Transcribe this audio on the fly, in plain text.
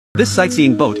This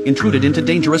sightseeing boat intruded into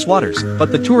dangerous waters,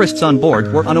 but the tourists on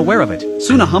board were unaware of it.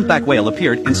 Soon a humpback whale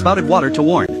appeared and spouted water to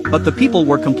warn, but the people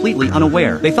were completely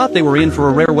unaware. They thought they were in for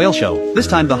a rare whale show. This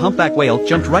time the humpback whale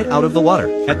jumped right out of the water,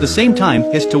 at the same time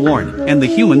hissed to warn, and the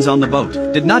humans on the boat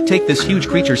did not take this huge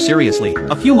creature seriously.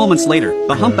 A few moments later,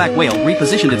 the humpback whale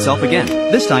repositioned itself again.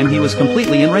 This time he was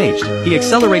completely enraged. He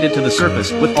accelerated to the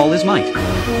surface with all his might.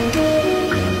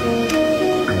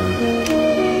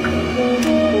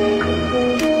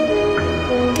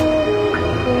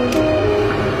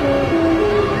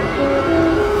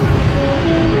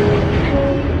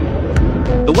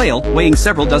 The whale, weighing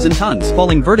several dozen tons,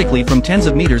 falling vertically from tens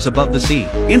of meters above the sea,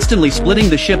 instantly splitting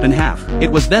the ship in half. It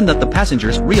was then that the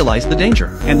passengers realized the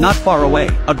danger, and not far away,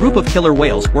 a group of killer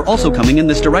whales were also coming in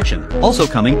this direction. Also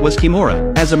coming was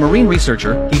Kimura. As a marine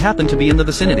researcher, he happened to be in the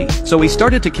vicinity, so he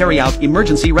started to carry out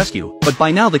emergency rescue. But by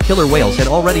now the killer whales had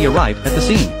already arrived at the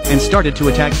scene, and started to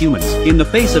attack humans. In the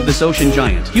face of this ocean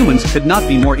giant, humans could not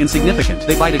be more insignificant.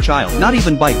 They bite a child, not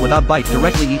even bite without bite,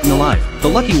 directly eaten alive. The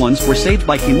lucky ones were saved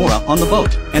by Kimura on the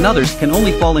boat, and others can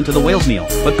only fall into the whale's meal.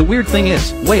 But the weird thing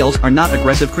is, whales are not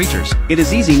aggressive creatures. It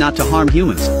is easy not to harm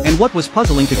humans, and what was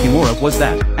puzzling to Kimura was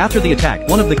that, after the attack,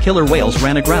 one of the killer whales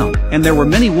ran aground, and there were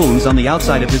many wounds on the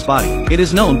outside of his body. It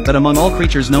is known that among all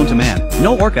creatures known to man,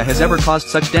 no orca has ever caused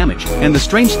such damage, and the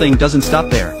strange thing doesn't stop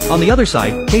there. On the other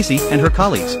side, Casey and her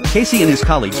colleagues. Casey and his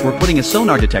colleagues were putting a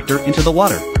sonar detector into the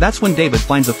water. That's when David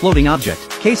finds a floating object.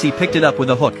 Casey picked it up with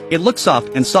a hook. It looked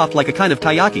soft like a kind of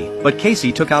taiyaki, but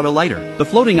Casey took out a lighter. The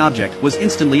floating object was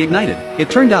instantly ignited. It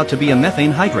turned out to be a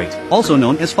methane hydrate, also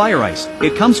known as fire ice.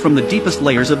 It comes from the deepest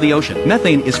layers of the ocean.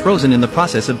 Methane is frozen in the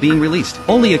process of being released.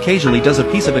 Only occasionally does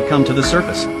a piece of it come to the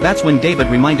surface. That's when David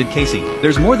reminded Casey,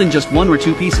 there's more than just one or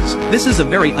two pieces. This is a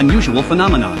very unusual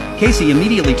phenomenon. Casey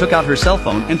immediately took out her cell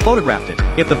phone and photographed it.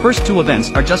 If the first two events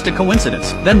are just a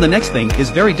coincidence, then the next thing is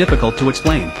very difficult to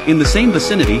explain. In the same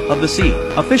vicinity of the sea,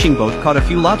 a fishing boat caught a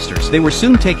few lobsters. They were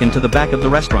soon taken to the back of the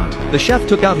restaurant. The chef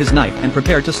took out his knife and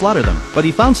prepared to slaughter them, but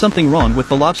he found something wrong with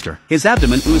the lobster. His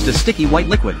abdomen oozed a sticky white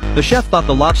liquid. The chef thought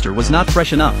the lobster was not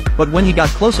fresh enough, but when he got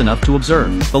close enough to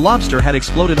observe, the lobster had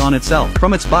exploded on itself.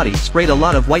 From its body sprayed a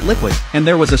lot of white liquid, and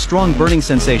there was a strong burning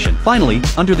sensation. Finally,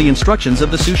 under the instructions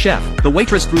of the sous chef, the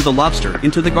waitress threw the lobster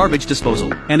into the garbage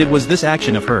disposal, and it was this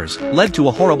action of hers led to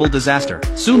a horrible disaster.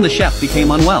 Soon the chef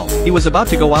became unwell. He was about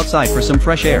to go outside for some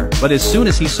fresh air, but as soon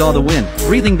as he saw the wind,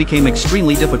 breathing became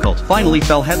extremely difficult. Finally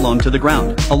fell headlong to the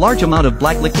ground. A large amount of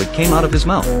black liquid came out of his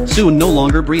mouth, soon no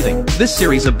longer breathing. This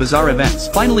series of bizarre events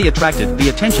finally attracted the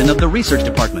attention of the research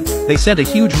department. They sent a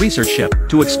huge research ship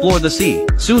to explore the sea.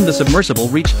 Soon the submersible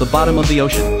reached the bottom of the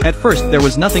ocean. At first there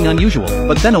was nothing unusual,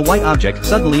 but then a white object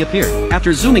suddenly appeared.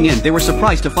 After zooming in, they were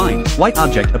surprised to find white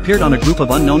object appeared on a group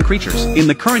of unknown creatures. In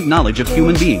the current knowledge of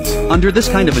human beings, under this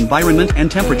kind of environment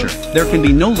and temperature, there can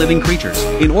be no living creatures.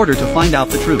 In order to find out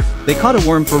the truth, they caught a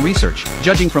worm for research,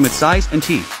 judging from its size and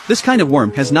teeth. This kind of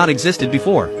worm has not existed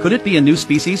before. Could it be a new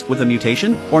species with a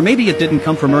mutation? Or maybe it didn't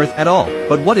come from Earth at all.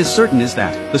 But what is certain is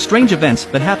that the strange events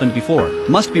that happened before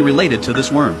must be related to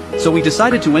this worm. So we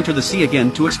decided to enter the sea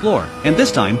again to explore, and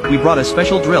this time we brought a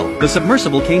special drill. The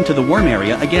submersible came to the worm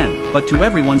area again, but to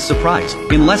everyone's surprise,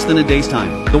 in less than a day's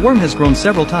time, the worm has grown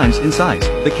several times in size.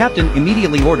 The captain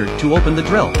immediately ordered to open the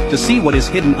drill to see what is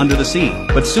hidden under the sea.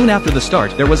 But soon after the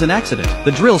start there was an accident.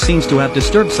 The drill seems to have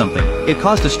disturbed something. It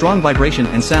caused a strong vibration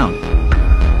and sound.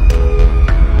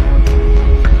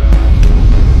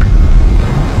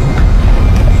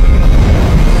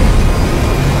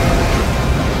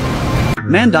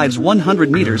 Man dives 100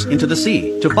 meters into the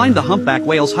sea to find the humpback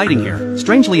whales hiding here.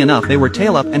 Strangely enough, they were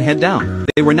tail up and head down.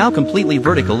 They were now completely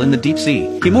vertical in the deep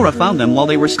sea. Kimura found them while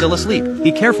they were still asleep.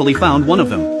 He carefully found one of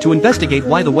them to investigate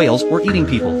why the whales were eating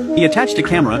people. He attached a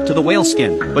camera to the whale's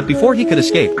skin, but before he could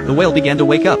escape, the whale began to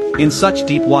wake up in such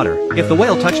deep water. If the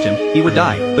whale touched him, he would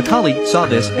die. The colleague saw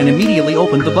this and immediately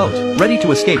opened the boat, ready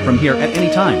to escape from here at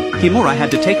any time. Kimura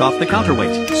had to take off the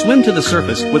counterweight, swim to the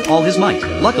surface with all his might.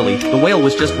 Luckily, the whale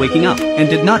was just waking up and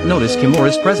did not notice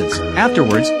Kimura's presence.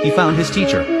 Afterwards, he found his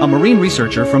teacher, a marine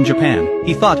researcher from Japan.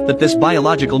 He thought that this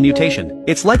biological mutation,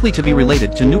 it's likely to be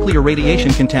related to nuclear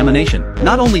radiation contamination.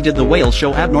 Not only did the whales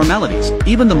show abnormalities,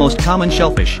 even the most common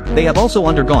shellfish, they have also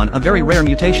undergone a very rare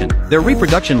mutation. Their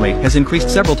reproduction rate has increased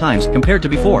several times compared to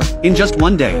before. In just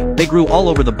one day, they grew all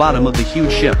over the bottom of the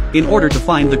huge ship. In order to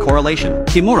find the correlation,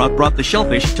 Kimura brought the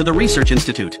shellfish to the research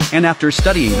institute, and after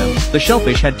studying them, the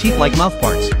shellfish had teeth-like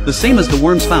mouthparts, the same as the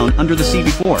worms found under the sea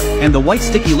before, and the white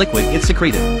sticky liquid it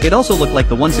secreted. It also looked like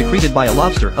the one secreted by a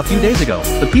lobster a few days ago.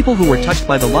 The people who were touched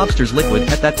by the lobster's liquid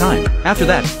at that time. After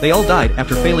that, they all died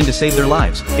after failing to save their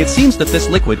lives. It seems that this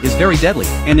liquid is very deadly,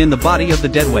 and in the body of the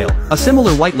dead whale, a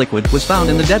similar white liquid was found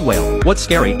in the dead whale. What's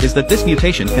scary is that this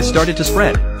mutation has started to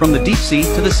spread from the deep sea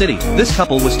to the city. This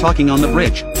couple was talking on the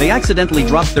bridge. They accidentally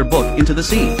dropped their book into the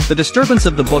sea. The disturbance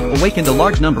of the book awakened a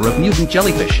large number of mutant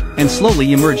jellyfish, and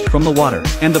slowly emerged from the water,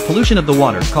 and the pollution of the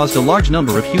water caused a large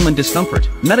number of human discomfort.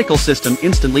 Medical system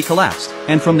instantly collapsed,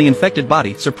 and from the infected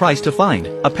body, surprised to find,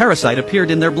 a parasite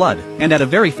appeared in their blood, and at a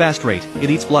very fast rate, it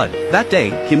eats blood. That day,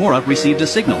 Kimura received a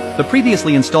signal. The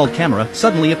previously installed camera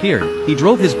suddenly appeared. He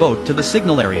drove his boat to the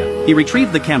signal area. He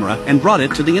retrieved the camera and brought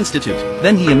it to the institute.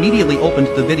 Then he immediately opened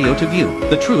the video to view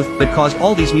the truth that caused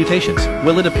all these mutations.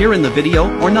 Will it appear in the video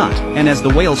or not? And as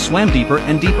the whales swam deeper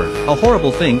and deeper, a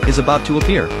horrible thing is about to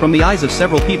appear. From the eyes of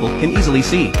several people can easily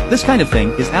see. This kind of thing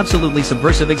is absolutely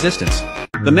subversive existence.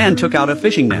 The man took out a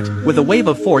fishing net, with a wave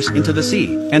of force into the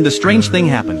sea, and the strange thing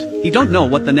happened. He don't know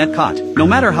what the net caught. No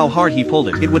matter how hard he pulled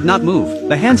it, it would not move.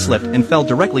 The hand slipped and fell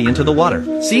directly into the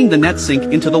water. Seeing the net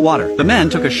sink into the water, the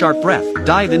man took a sharp breath,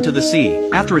 dived into the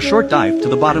sea, after a short dive to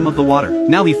the bottom of the water.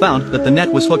 Now he found that the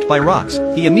net was hooked by rocks.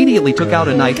 He immediately took out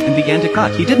a knife and began to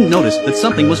cut. He didn't notice that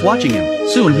something was watching him.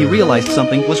 Soon he realized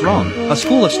something was wrong. A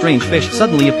school of strange fish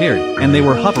suddenly appeared, and they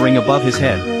were hovering above his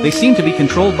head. They seemed to be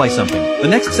controlled by something. The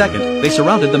next second, they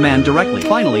surrounded the man directly.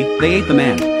 Finally, they ate the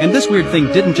man. And this weird thing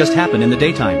didn't just happen in the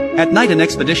daytime. At night an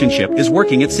expedition ship is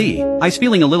working at sea. I's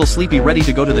feeling a little sleepy, ready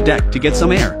to go to the deck to get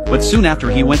some air. But soon after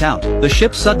he went out, the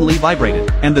ship suddenly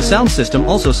vibrated, and the sound system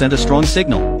also sent a strong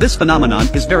signal. This phenomenon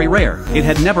is very rare. It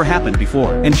had never happened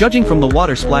before, and judging from the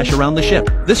water splash around the ship,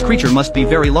 this creature must be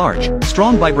very large.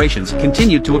 Strong vibrations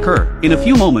continued to occur. In a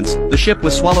few moments, the ship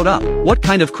was swallowed up. What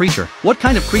kind of creature? What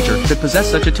kind of creature could possess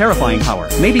such a terrifying power?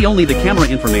 Maybe only the camera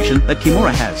information that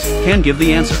Kimura has can give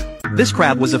the answer. This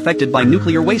crab was affected by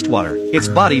nuclear wastewater. Its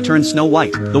body turned snow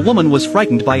white. The woman was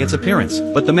frightened by its appearance,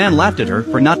 but the man laughed at her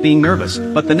for not being nervous.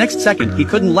 But the next second he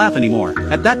couldn't laugh anymore.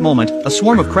 At that moment, a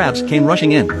swarm of crabs came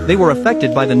rushing in. They were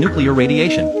affected by the nuclear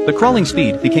radiation. The crawling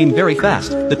speed became very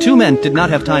fast. The two men did not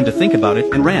have time to think about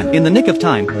it and ran. In the nick of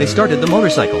time, they started the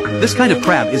motorcycle. This kind of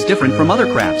crab is different from other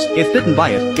crabs. If bitten by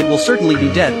it, it will certainly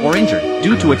be dead or injured.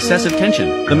 Due to excessive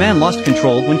tension, the man lost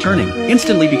control when turning.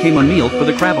 Instantly became a meal for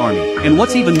the crab army. And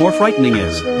what's even more frightening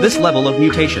is, this level of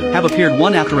mutation have appeared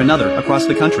one after another across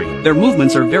the country. Their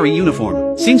movements are very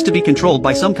uniform. Seems to be controlled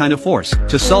by some kind of force.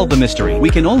 To solve the mystery, we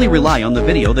can only rely on the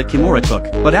video that Kimura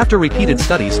took. But after repeated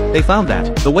studies, they found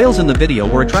that the whales in the video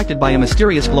were attracted by a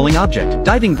mysterious glowing object,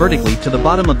 diving vertically to the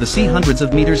bottom of the sea hundreds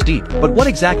of meters deep. But what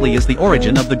exactly is the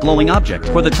origin of the glowing object?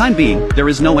 For the time being, there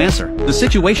is no answer. The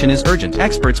situation is urgent.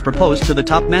 Experts proposed to the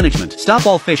top management, stop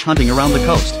all fish hunting around the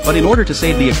coast. But in order to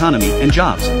save the economy and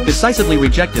jobs, decisively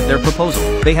rejected their proposal.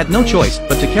 They had no choice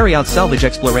but to carry out salvage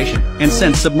exploration, and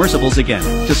send submersibles again,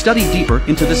 to study deeper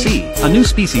into the sea. A new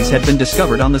species had been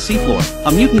discovered on the seafloor,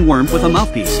 a mutant worm with a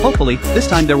mouthpiece. Hopefully, this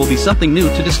time there will be something new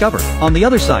to discover. On the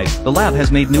other side, the lab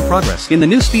has made new progress in the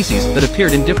new species that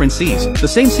appeared in different seas. The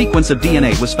same sequence of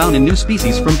DNA was found in new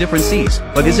species from different seas.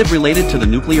 But is it related to the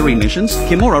nuclear emissions?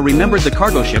 Kimura remembered the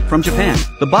cargo ship from Japan.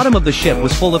 The bottom of the ship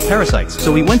was full of parasites,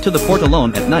 so he went to the port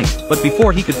alone at night. But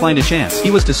before he could find a chance,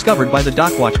 he was discovered by the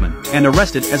dock watchman, and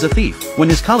arrested as a thief. When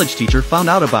his college teacher found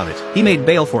out about it, he made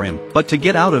bail for him. But to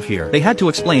get out of here, they had to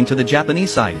explain to the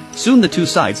Japanese side. Soon the two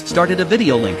sides started a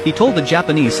video link. He told the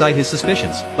Japanese side his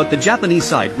suspicions, but the Japanese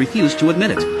side refused to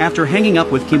admit it. After hanging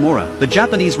up with Kimura, the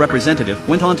Japanese representative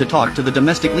went on to talk to the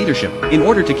domestic leadership, in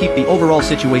order to keep the overall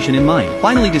situation in mind.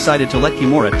 Finally decided to let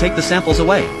Kimura take the samples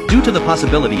away. Due to the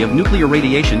possibility of nuclear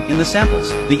radiation in the samples,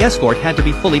 the escort had to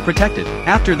be fully protected.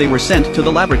 After they were sent to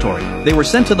the laboratory, they were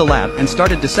sent to the lab and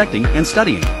started dissecting and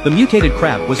studying. The mutated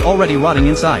crab was already rotting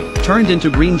inside, turned into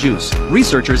green juice.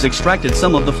 Researchers extracted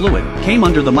some of the fluid, came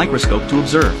under the microscope to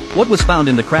observe. What was found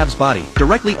in the crab's body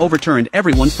directly overturned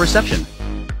everyone's perception.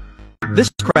 This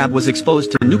crab was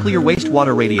exposed to nuclear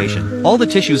wastewater radiation. All the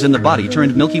tissues in the body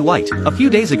turned milky white. A few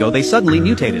days ago they suddenly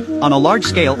mutated, on a large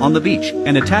scale on the beach,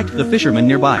 and attacked the fishermen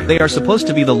nearby. They are supposed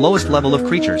to be the lowest level of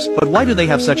creatures, but why do they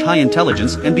have such high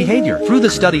intelligence and behavior? Through the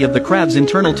study of the crab's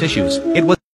internal tissues, it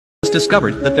was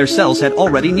discovered that their cells had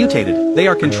already mutated. They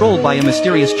are controlled by a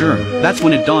mysterious germ. That's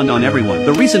when it dawned on everyone.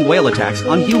 The recent whale attacks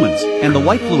on humans, and the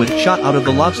white fluid shot out of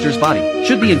the lobster's body,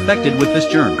 should be infected with this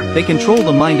germ. They control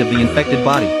the mind of the infected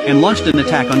body, and launched an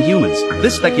attack on humans.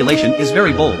 This speculation is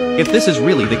very bold. If this is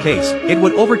really the case, it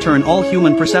would overturn all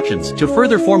human perceptions. To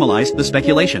further formalize the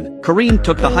speculation, Kareem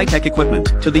took the high-tech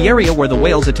equipment to the area where the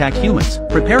whales attacked humans,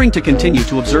 preparing to continue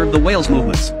to observe the whales'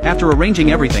 movements. After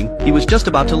arranging everything, he was just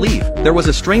about to leave. There was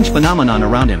a strange phenomenon phenomenon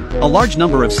around him. A large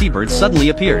number of seabirds suddenly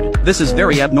appeared. This is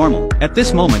very abnormal. At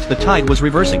this moment the tide was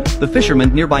reversing. The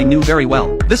fishermen nearby knew very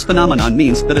well. This phenomenon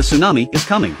means that a tsunami is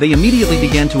coming. They immediately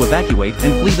began to evacuate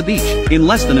and flee the beach. In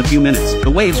less than a few minutes,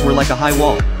 the waves were like a high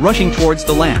wall, rushing towards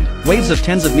the land. Waves of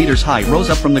tens of meters high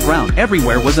rose up from the ground.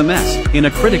 Everywhere was a mess. In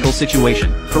a critical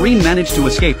situation, Kareem managed to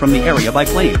escape from the area by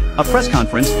plane. A press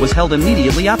conference was held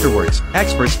immediately afterwards.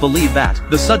 Experts believe that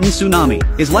the sudden tsunami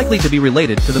is likely to be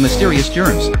related to the mysterious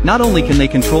germs. Not only can they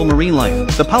control marine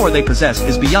life, the power they possess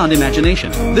is beyond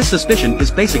imagination. This suspicion is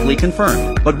basically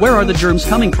confirmed. But where are the germs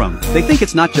coming from? They think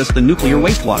it's not just the nuclear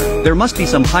wastewater. There must be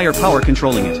some higher power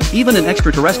controlling it. Even an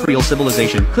extraterrestrial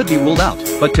civilization could be ruled out.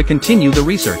 But to continue the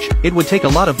research, it would take a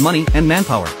lot of money and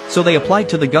manpower. So they applied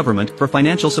to the government for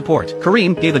financial support.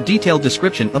 Kareem gave a detailed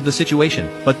description of the situation,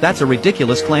 but that's a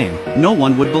ridiculous claim. No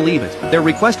one would believe it. Their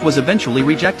request was eventually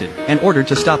rejected and ordered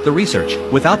to stop the research.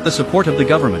 Without the support of the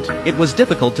government, it was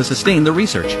difficult to sustain the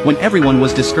research. When everyone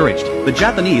was discouraged, the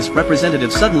Japanese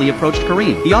representative suddenly approached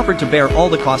Kareem. He offered to bear all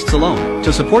the costs alone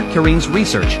to support Kareem's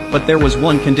research, but there was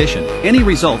one condition. Any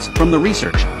results from the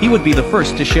research, he would be the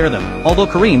first to share them. Although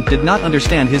Kareem did not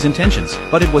understand his intentions,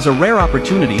 but it was a rare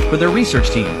opportunity for their research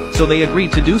team, so they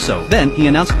agreed to do so. Then he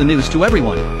announced the news to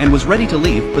everyone, and was ready to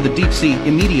leave for the deep sea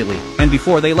immediately. And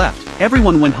before they left,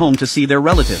 everyone went home to see their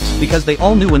relatives, because they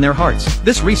all knew in their hearts,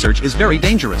 this research is very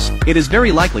dangerous. It is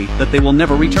very likely that they will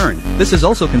never return. This is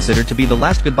also considered to be the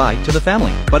last goodbye to the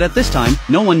family. But at this time,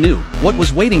 no one knew what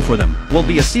was waiting for them will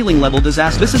be a ceiling-level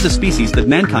disaster. This is a species that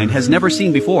mankind has never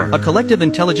seen before, a collective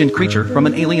intelligent creature from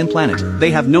an alien planet.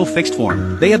 They have no fixed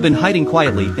form. They have been hiding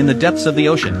quietly in the depths of the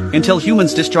ocean, until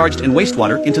humans discharged in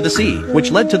wastewater into the sea,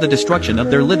 which led to the destruction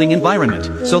of their living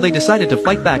environment. So they decided to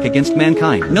fight back against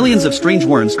mankind. Millions of strange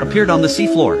worms appeared on the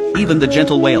seafloor, even the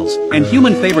gentle whales, and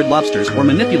human-favorite lobsters were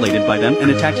manipulated by them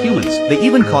and attacked humans. They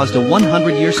even caused a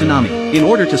 100-year tsunami. In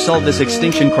order to solve this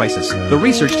extinction crisis, the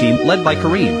research team, led by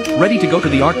Kareem, ready to go to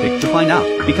the Arctic to find out,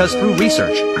 because through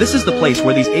research, this is the place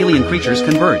where these alien creatures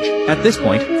converge. At this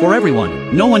point, for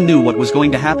everyone, no one knew what was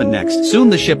going to happen next. Soon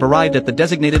the ship arrived at the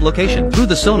designated location. Through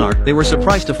the sonar, they were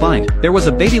surprised to find there was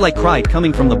a baby-like cry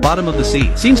coming from the bottom of the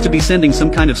sea. Seems to be sending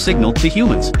some kind of signal to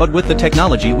humans, but with the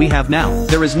technology we have now,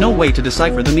 there is no way to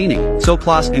decipher the meaning. So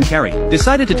Klaus and Carrie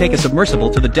decided to take a submersible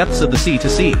to the depths of the sea to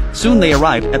see. Soon they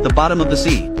arrived at the bottom of the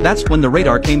sea. That's when the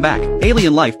radar came back.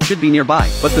 Alien life should be nearby,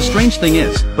 but the strange thing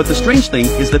is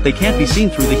that they can't be seen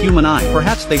through the human eye.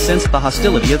 Perhaps they sensed the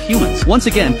hostility of humans. Once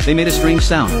again, they made a strange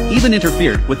sound, even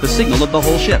interfered with the signal of the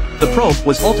whole ship. The probe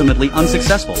was ultimately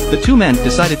unsuccessful. The two men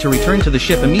decided to return to the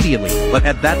ship immediately, but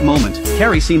at that moment,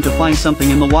 Carrie seemed to find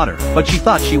something in the water, but she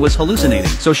thought she was hallucinating,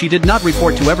 so she did not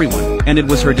report to everyone, and it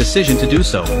was her decision to do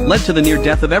so, led to the near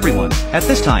death of everyone. At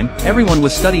this time, everyone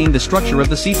was studying the structure of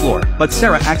the seafloor, but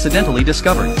Sarah accidentally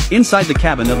discovered, inside the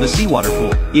cabin of the seawater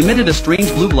pool, emitted a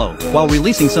strange blue glow, while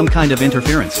releasing some kind of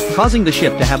interference, causing the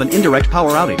ship to have an indirect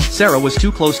power outage. Sarah was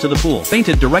too close to the pool,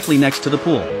 fainted directly next to the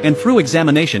pool, and through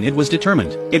examination it was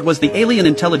determined, it was the alien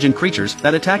intelligent creatures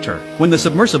that attacked her. When the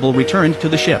submersible returned to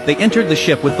the ship, they entered the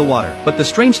ship with the water, but the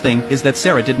strange thing is that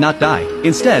Sarah did not die.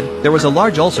 Instead, there was a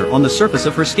large ulcer on the surface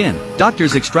of her skin.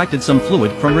 Doctors extracted some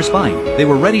fluid from her spine. They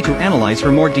were ready to analyze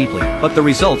her more deeply, but the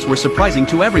results were surprising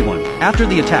to everyone. After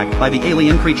the attack by the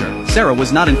alien creature, Sarah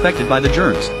was not infected by the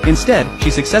germs. Instead,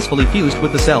 she successfully fused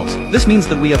with the cells. This means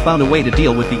that we have found a way to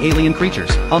deal with the alien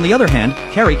creatures. On the other hand,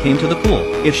 Carrie came to the pool.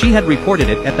 If she had reported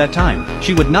it at that time,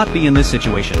 she would not be in this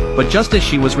situation. But just as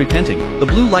she was repenting, the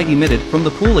blue light emitted from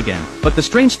the pool again. But the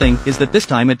strange thing is that this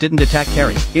time it didn't attack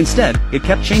Carrie. Instead, it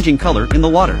kept changing color in the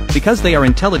water. Because they are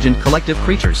intelligent collective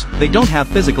creatures, they don't have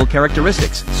physical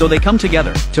characteristics, so they come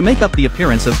together to make up the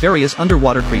appearance of various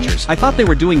underwater creatures. I thought they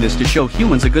were doing this to show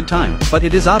humans a good time, but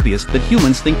it is obvious that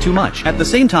humans think too much. At the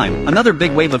same time, another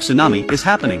big wave of tsunami is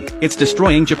happening. It's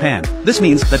destroying Japan. This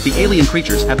means that the alien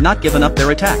creatures have not given up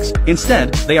their attacks.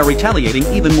 Instead, they are retaliating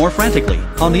even more frantically.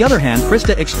 On the other hand,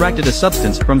 Krista extracted a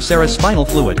substance from Sarah's spinal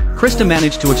fluid. Krista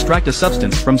managed to extract a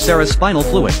substance from Sarah's spinal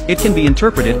fluid. It can be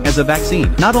interpreted as a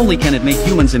vaccine. Not only can it make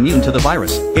humans immune to the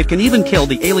virus, it can even kill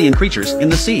the alien creatures in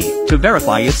the sea. To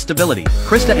verify its stability,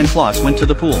 Krista and Klaus went to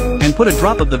the pool and put a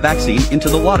drop of the vaccine into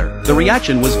the water. The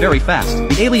reaction was very fast.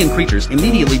 The alien creatures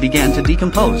immediately began to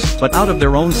decompose, but out of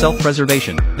their own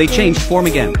self-preservation, they changed form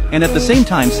again, and at the same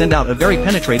time sent out a very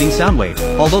penetrating sound wave.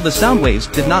 Although the sound waves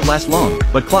did not last long,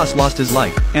 but Klaus lost his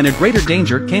life, and a greater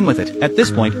danger came with it. At this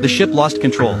point, the ship lost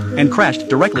control and crashed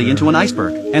directly into an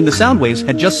iceberg, and the sound waves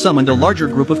had just summoned a larger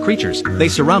group of creatures. They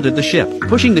surrounded the ship,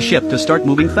 pushing the ship to start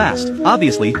moving fast.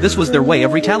 Obviously, This was their way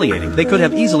of retaliating. They could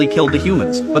have easily killed the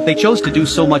humans, but they chose to do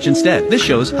so much instead. This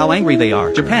shows how angry they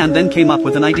are. Japan then came up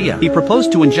with an idea. He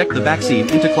proposed to inject the vaccine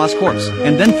into Klaus' corpse,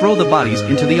 and then throw the bodies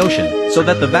into the ocean, so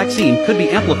that the vaccine could be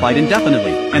amplified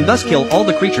indefinitely, and thus kill all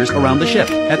the creatures around the ship.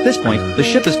 At this point, the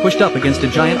ship is pushed up against a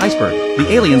giant iceberg.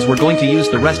 The aliens were going to use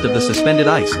the rest of the suspended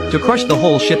ice to crush the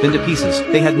whole ship into pieces.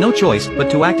 They had no choice but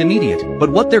to act immediate.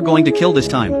 But what they're going to kill this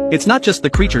time? It's not just the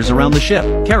creatures around the ship.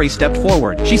 Carrie stepped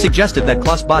forward. She suggested that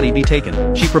Klaus' body be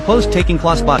taken. She proposed taking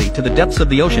Klaus' body to the depths of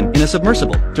the ocean in a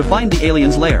submersible to find the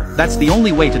aliens' lair. That's the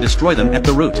only way to destroy them at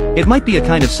the root. It might be a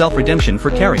kind of self-redemption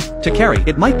for Carrie. To Carrie,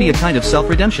 it might be a kind of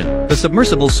self-redemption. The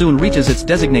submersible soon reaches its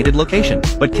designated location,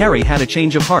 but Carrie had a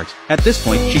change of heart. At this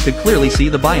point, she could clearly see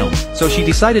the biome, so she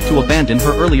decided to abandon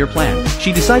her earlier plan.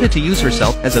 She decided to use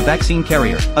herself as a vaccine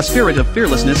carrier. A spirit of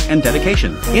fearlessness and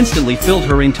dedication instantly filled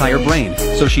her entire brain,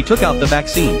 so she took out the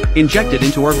vaccine, injected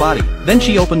into her body. Then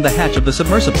she opened the hatch of the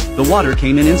submersible. The water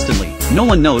came in instantly. No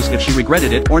one knows if she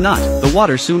regretted it or not. The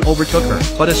water soon overtook her.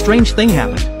 But a strange thing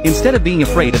happened. Instead of being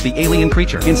afraid of the alien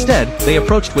creature, instead, they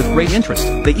approached with great interest.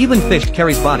 They even fished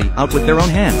Carrie's body out with their own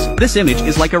hands. This image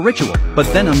is like a ritual.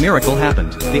 But then a miracle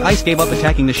happened. The ice gave up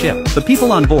attacking the ship. The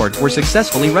people on board were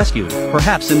successfully rescued.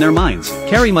 Perhaps in their minds,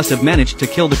 Carrie must have managed to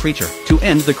kill the creature, to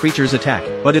end the creature's attack.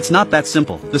 But it's not that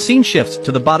simple. The scene shifts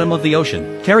to the bottom of the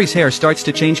ocean. Carrie's hair starts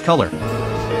to change color.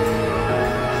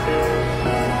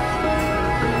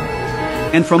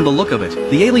 And from the look of it,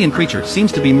 the alien creature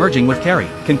seems to be merging with Carrie,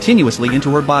 continuously into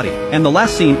her body. And the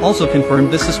last scene also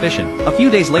confirmed this suspicion. A few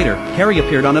days later, Carrie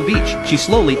appeared on a beach. She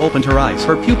slowly opened her eyes.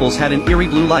 Her pupils had an eerie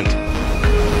blue light.